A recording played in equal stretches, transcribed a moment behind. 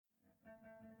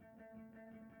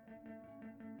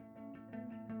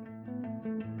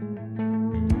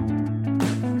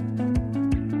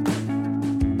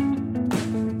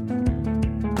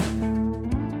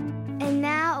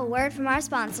from our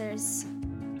sponsors.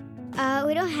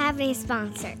 We don't have any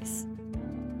sponsors.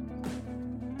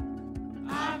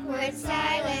 Awkward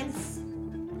silence.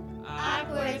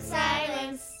 Awkward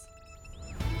silence.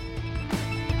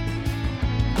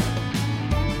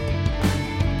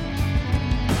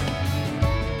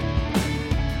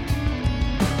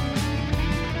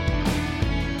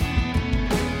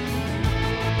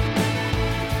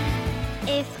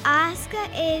 If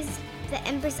Asuka is the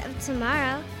Empress of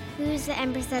tomorrow, who's the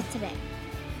Empress of today?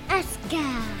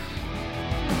 Asuka!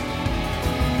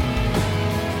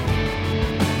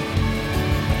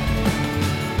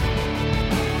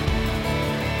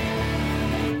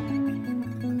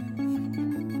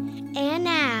 And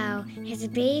now, here's the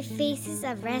Baby Faces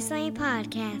of Wrestling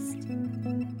Podcast.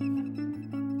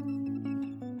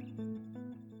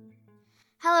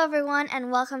 Hello, everyone,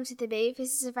 and welcome to the Baby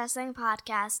Faces of Wrestling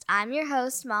Podcast. I'm your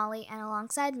host, Molly, and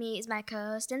alongside me is my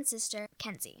co-host and sister,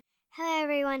 Kenzie. Hello,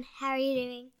 everyone. How are you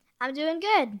doing? I'm doing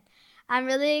good. I'm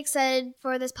really excited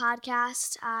for this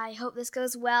podcast. I hope this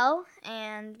goes well,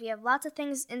 and we have lots of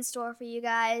things in store for you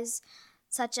guys,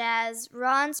 such as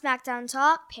Raw and Smackdown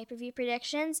talk, pay-per-view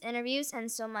predictions, interviews,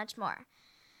 and so much more.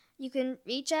 You can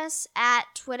reach us at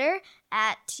Twitter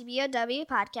at TBOW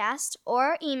Podcast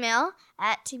or email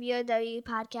at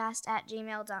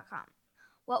tbowpodcast@gmail.com.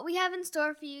 What we have in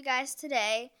store for you guys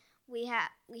today, we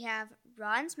have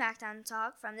Raw and Smackdown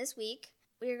talk from this week.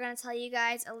 We're going to tell you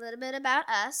guys a little bit about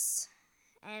us,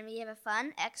 and we have a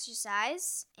fun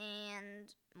exercise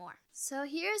and more. So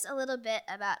here's a little bit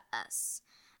about us.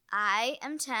 I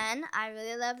am 10. I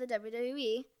really love the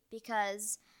WWE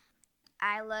because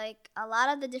I like a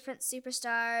lot of the different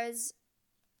superstars.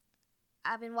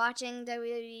 I've been watching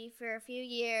WWE for a few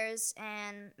years,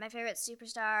 and my favorite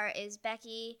superstar is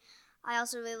Becky. I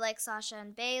also really like Sasha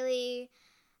and Bayley.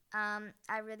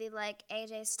 I really like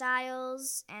AJ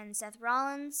Styles and Seth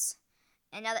Rollins.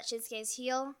 And now that Shinsuke's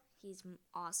heel, he's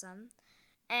awesome.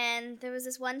 And there was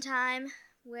this one time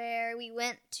where we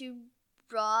went to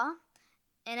Raw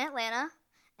in Atlanta,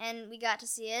 and we got to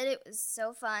see it. It was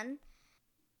so fun.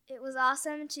 It was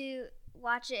awesome to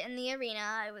watch it in the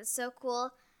arena. It was so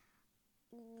cool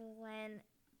when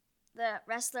the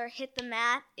wrestler hit the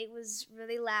mat. It was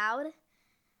really loud,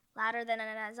 louder than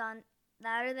it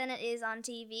is on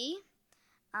TV.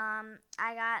 I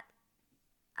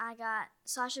got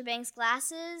Sasha Banks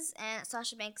glasses and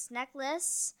Sasha Banks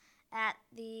necklace at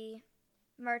the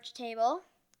merch table.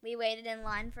 We waited in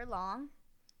line for long.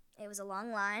 It was a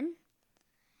long line.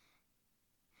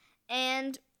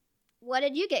 And what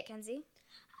did you get, Kenzie?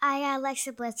 I got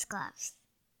Alexa Bliss gloves.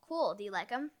 Cool. Do you like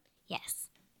them? Yes.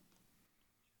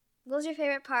 What was your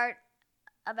favorite part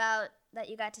about that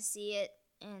you got to see it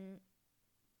in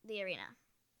the arena?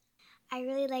 I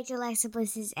really liked Alexa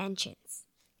Bliss's entrance.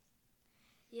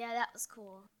 Yeah, that was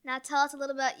cool. Now tell us a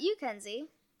little about you, Kenzie.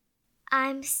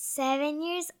 I'm 7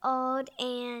 years old,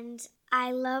 and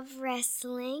I love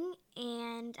wrestling,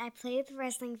 and I play with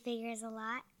wrestling figures a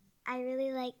lot. I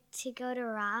really like to go to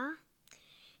Raw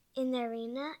in the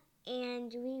arena,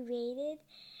 and we waited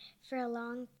for a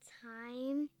long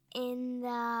time in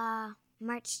the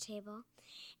merch table,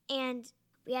 and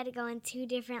we had to go in 2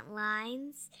 different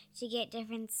lines to get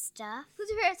different stuff. Who's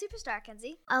your favorite superstar,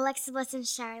 Kenzie? Alexa Bliss and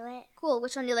Charlotte. Cool.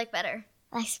 Which one do you like better?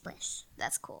 Alexa Bliss.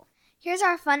 That's cool. Here's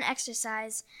our fun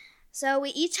exercise. So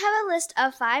we each have a list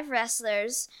of 5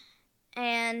 wrestlers,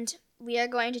 and we are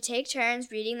going to take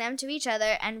turns reading them to each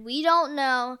other, and we don't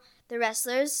know the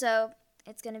wrestlers, so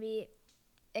it's going to be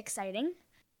exciting.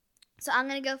 So I'm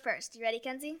going to go first. You ready,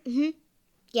 Kenzie? Mm-hmm.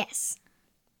 Yes.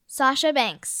 Sasha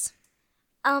Banks.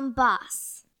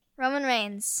 Boss. Roman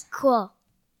Reigns. Cool.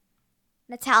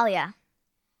 Natalya.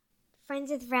 Friends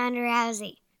with Ronda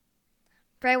Rousey.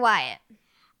 Bray Wyatt.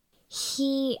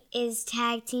 He is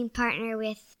tag team partner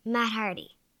with Matt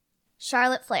Hardy.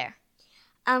 Charlotte Flair.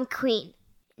 Queen.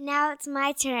 Now it's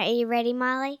my turn. Are you ready,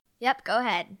 Molly? Yep, go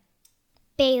ahead.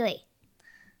 Bayley.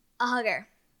 A hugger.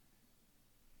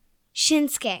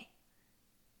 Shinsuke.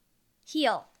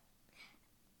 Heel.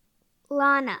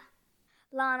 Lana.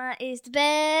 Lana is the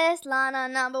best. Lana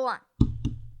number 1.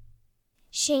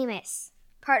 Sheamus.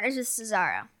 Partners with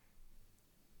Cesaro.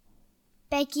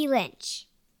 Becky Lynch.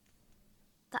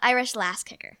 The Irish Lass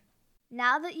Kicker.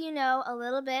 Now that you know a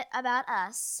little bit about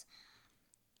us,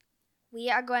 we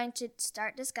are going to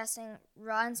start discussing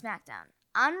Raw and Smackdown.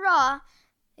 On Raw,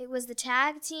 it was the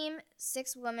tag team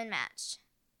 6-woman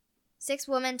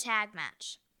tag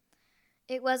match.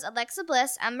 It was Alexa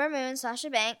Bliss, Ember Moon, Sasha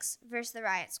Banks versus the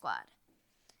Riot Squad.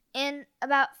 In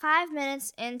about 5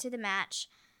 minutes into the match,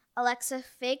 Alexa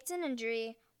faked an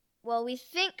injury. Well, we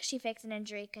think she faked an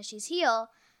injury because she's heel,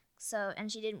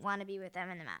 and she didn't want to be with them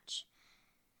in the match.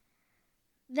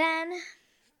 Then,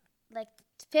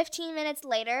 15 minutes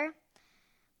later,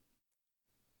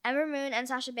 Ember Moon and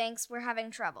Sasha Banks were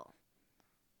having trouble.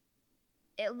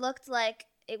 It looked like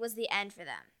it was the end for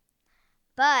them.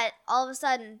 But all of a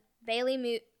sudden,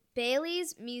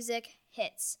 Bailey's music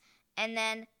hits. And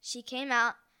then she came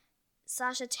out.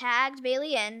 Sasha tagged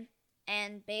Bailey in.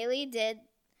 And Bailey did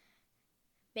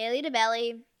Bailey to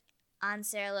Belly on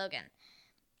Sarah Logan.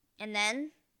 And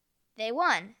then they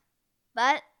won.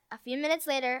 But a few minutes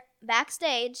later,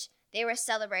 backstage, they were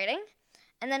celebrating.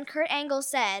 And then Kurt Angle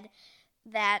said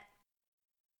that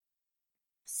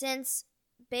since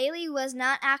Bailey was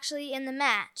not actually in the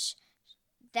match,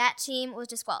 that team was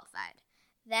disqualified.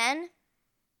 Then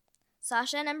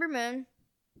Sasha and Ember Moon,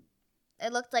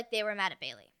 it looked like they were mad at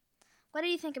Bailey. What do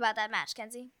you think about that match,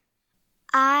 Kenzie?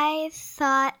 I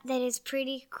thought that it's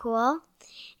pretty cool,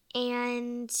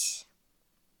 and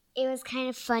it was kind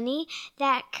of funny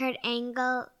that Kurt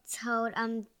Angle told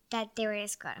that they were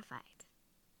disqualified.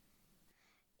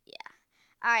 Yeah.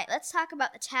 All right, let's talk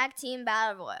about the Tag Team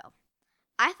Battle Royal.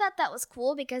 I thought that was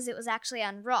cool because it was actually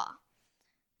on Raw.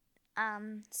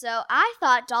 So I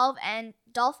thought Dolph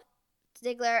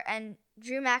Ziggler and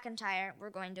Drew McIntyre were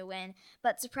going to win,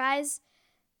 but to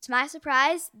my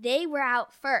surprise, they were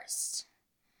out first.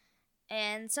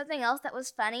 And something else that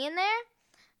was funny in there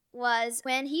was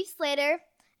when Heath Slater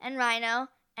and Rhino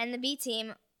and the B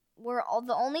Team were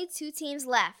the only two teams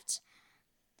left.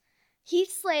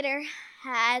 Heath Slater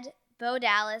had Bo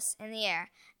Dallas in the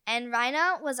air, and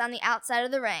Rhino was on the outside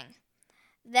of the ring.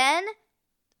 Then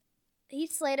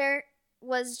Heath Slater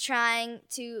was trying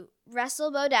to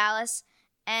wrestle Bo Dallas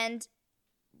and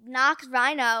knocked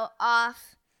Rhino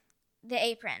off the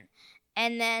apron.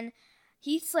 And then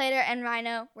Heath Slater and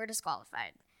Rhino were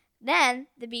disqualified. Then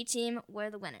the B Team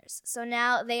were the winners. So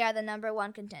now they are the number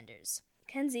one contenders.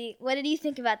 Kenzie, what did you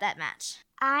think about that match?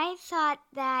 I thought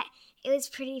that it was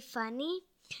pretty funny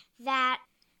that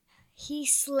Heath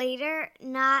Slater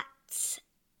knocked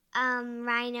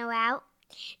Rhino out.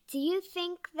 Do you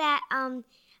think that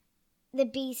the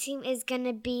B Team is going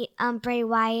to beat Bray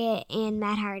Wyatt and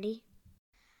Matt Hardy?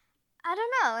 I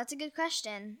don't know. That's a good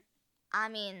question. I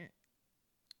mean,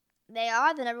 they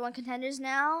are the number one contenders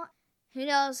now. Who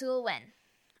knows who will win?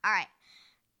 All right.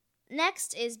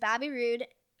 Next is Bobby Roode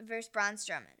versus Braun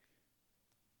Strowman.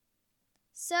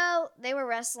 So they were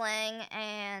wrestling,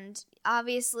 and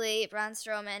obviously Braun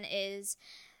Strowman is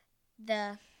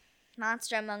the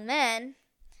monster among men.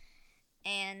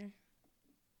 And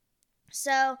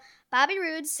so Bobby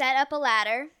Roode set up a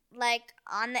ladder,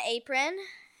 on the apron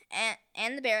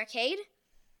and the barricade.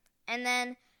 And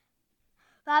then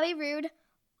Bobby Roode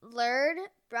lured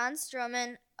Braun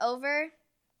Strowman over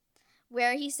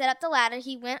where he set up the ladder.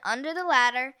 He went under the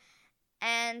ladder,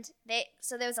 and there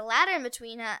was a ladder in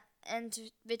between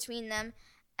them.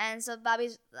 And so Bobby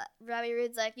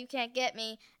Roode's like, "You can't get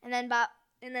me." And then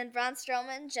Braun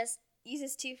Strowman just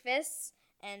uses two fists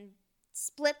and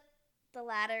split the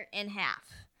ladder in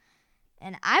half.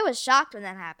 And I was shocked when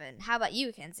that happened. How about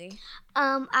you, Kenzie?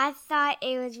 I thought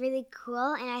it was really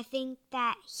cool, and I think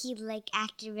that he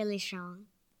acted really strong.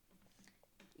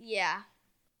 Yeah.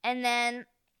 And then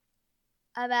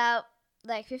about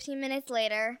 15 minutes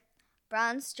later,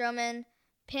 Braun Strowman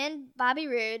pinned Bobby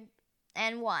Roode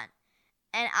and won.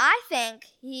 And I think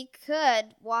he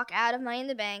could walk out of Money in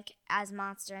the Bank as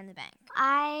Monster in the Bank.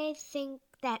 I think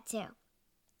that too.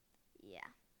 Yeah.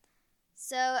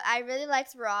 So I really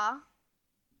liked Raw.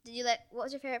 What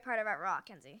was your favorite part about Raw,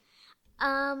 Kenzie?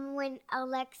 When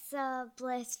Alexa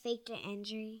Bliss faked an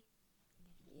injury.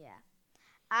 Yeah.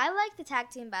 I liked the Tag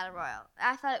Team Battle Royal.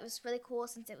 I thought it was really cool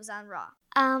since it was on Raw.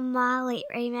 Molly,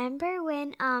 remember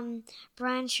when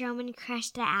Braun Strowman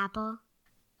crushed the apple?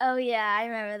 Oh yeah, I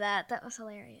remember that. That was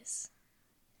hilarious.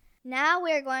 Now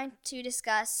we're going to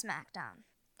discuss SmackDown.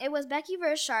 It was Becky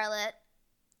versus Charlotte.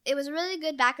 It was a really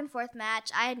good back and forth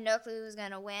match. I had no clue who was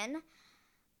going to win.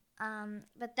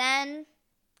 But then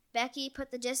Becky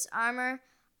put the disarmor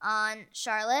on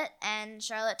Charlotte, and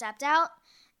Charlotte tapped out.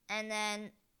 And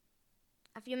then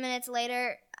a few minutes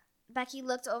later, Becky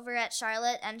looked over at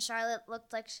Charlotte, and Charlotte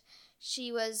looked like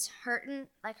she was hurting,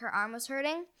 like her arm was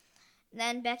hurting.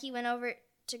 Then Becky went over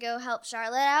to go help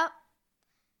Charlotte out,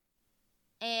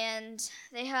 and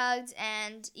they hugged,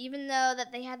 and even though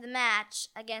that they had the match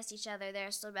against each other,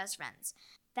 they're still best friends.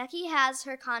 Becky has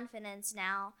her confidence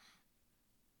now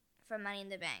from Money in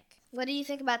the Bank. What do you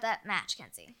think about that match,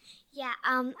 Kenzie? Yeah,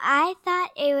 I thought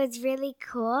it was really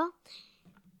cool.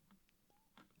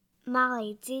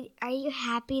 Molly, are you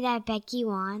happy that Becky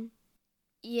won?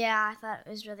 Yeah, I thought it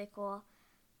was really cool.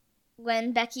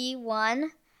 When Becky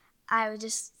won, I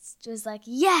was like,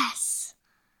 yes!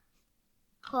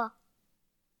 Cool.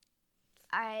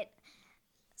 All right.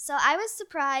 So I was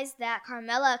surprised that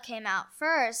Carmella came out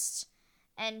first,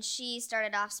 and she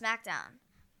started off SmackDown.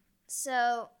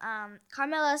 So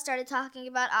Carmella started talking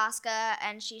about Asuka,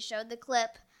 and she showed the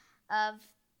clip of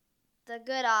the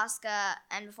good Asuka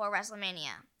and before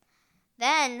WrestleMania.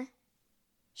 Then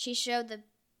she showed the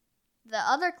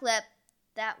other clip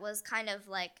that was kind of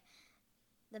like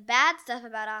the bad stuff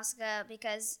about Asuka,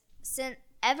 because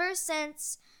ever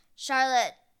since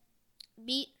Charlotte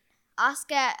beat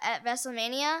Asuka at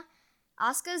WrestleMania,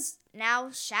 Asuka's now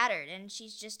shattered, and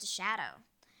she's just a shadow.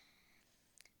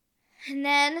 And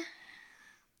then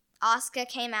Asuka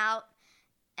came out,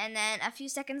 and then a few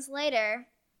seconds later,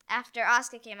 after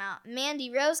Asuka came out,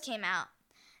 Mandy Rose came out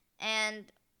and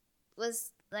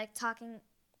was like talking.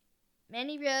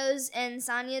 Mandy Rose and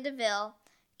Sonya Deville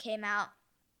came out,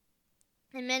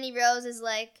 and Mandy Rose is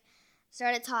like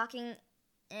started talking,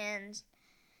 and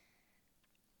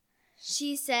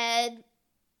she said,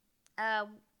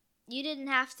 "You didn't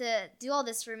have to do all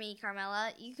this for me,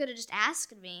 Carmella. You could have just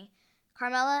asked me,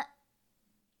 Carmella.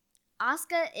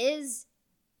 Asuka is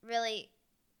really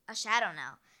a shadow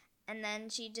now." And then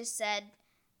she just said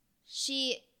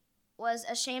she was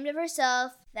ashamed of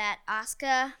herself that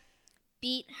Asuka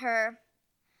beat her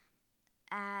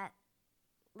at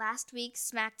last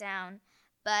week's SmackDown,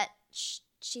 but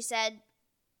she said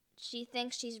she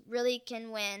thinks she really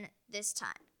can win this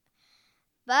time.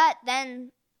 But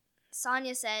then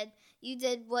Sonya said, "You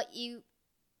did what you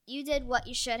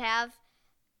should have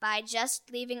by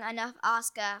just leaving enough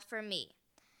Asuka for me."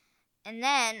 And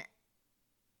then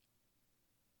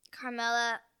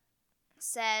Carmella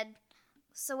said,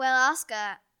 "So, well,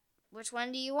 Asuka, which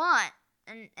one do you want?"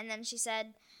 And then she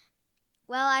said,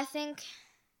 "Well, I think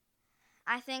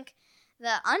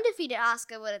the undefeated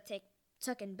Asuka would have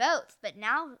taken both, but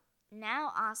now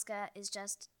Asuka is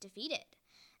just defeated."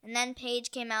 And then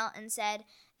Paige came out and said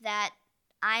that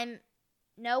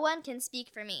no one can speak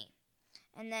for me.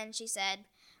 And then she said,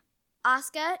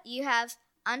 "Asuka, you have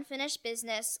unfinished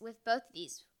business with both of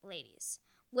these ladies.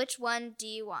 Which one do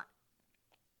you want?"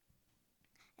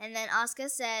 And then Asuka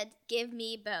said, "Give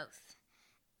me both."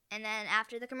 And then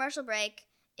after the commercial break,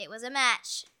 it was a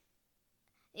match.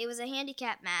 It was a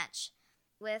handicap match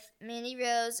with Mandy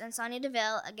Rose and Sonya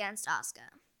Deville against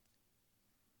Asuka.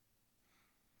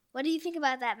 What do you think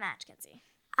about that match, Kenzie?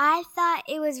 I thought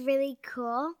it was really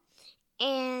cool,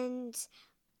 and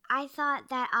I thought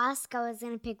that Asuka was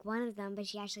going to pick one of them, but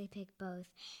she actually picked both.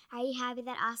 Are you happy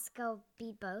that Asuka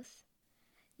beat both?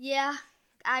 Yeah,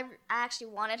 I actually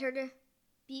wanted her to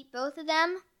beat both of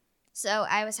them, so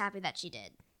I was happy that she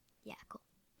did. Yeah, cool.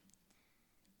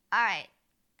 All right.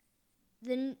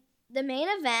 The main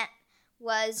event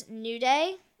was New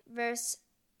Day versus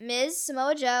Miz,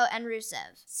 Samoa Joe, and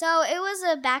Rusev. So it was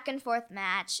a back and forth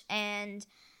match, and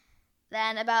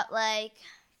then about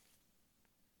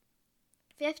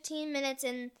 15 minutes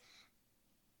in,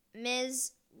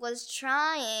 Miz was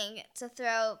trying to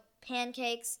throw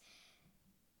pancakes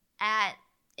at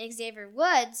Xavier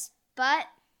Woods, but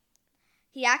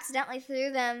he accidentally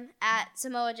threw them at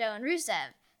Samoa Joe and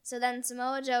Rusev. So then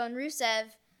Samoa Joe and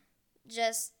Rusev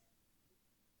just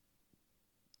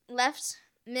left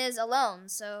Miz alone.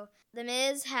 So the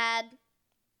Miz had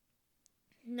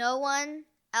no one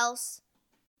else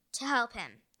to help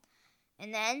him.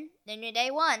 And then the New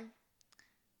Day won.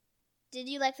 Did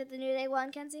you like that the New Day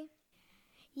won, Kenzie?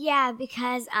 Yeah,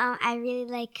 because I really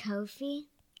like Kofi,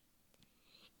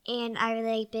 and I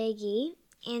really like Big E,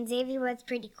 and Xavier Woods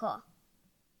pretty cool.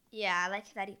 Yeah, I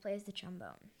like that he plays the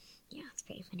trombone. Yeah, it's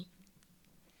pretty funny.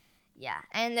 Yeah,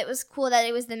 and it was cool that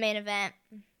it was the main event.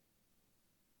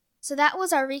 So that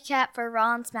was our recap for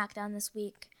Raw and Smackdown this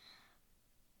week.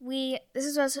 This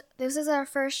is our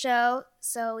first show,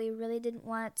 so we really didn't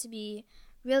want it to be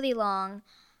really long.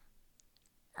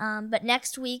 But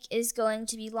next week is going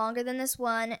to be longer than this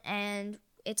one, and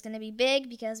it's going to be big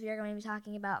because we are going to be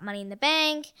talking about Money in the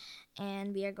Bank,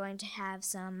 and we are going to have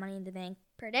some Money in the Bank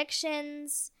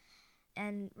predictions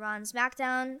and Raw and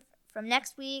Smackdown from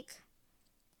next week.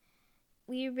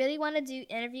 We really want to do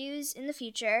interviews in the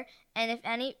future, and if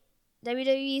any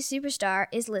WWE superstar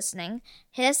is listening,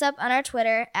 hit us up on our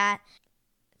Twitter at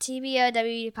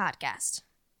TBOW Podcast.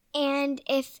 And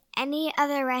if any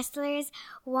other wrestlers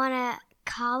want to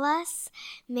call us,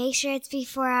 make sure it's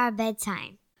before our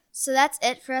bedtime. So that's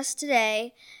it for us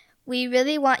today. We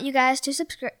really want you guys to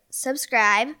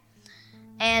subscribe.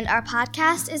 And our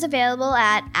podcast is available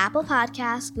at Apple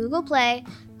Podcasts, Google Play,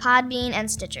 Podbean, and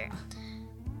Stitcher.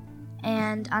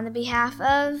 And on the behalf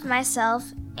of myself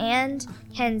and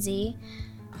Kenzie,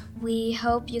 we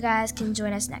hope you guys can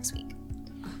join us next week.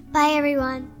 Bye,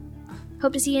 everyone.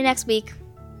 Hope to see you next week.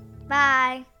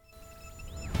 Bye.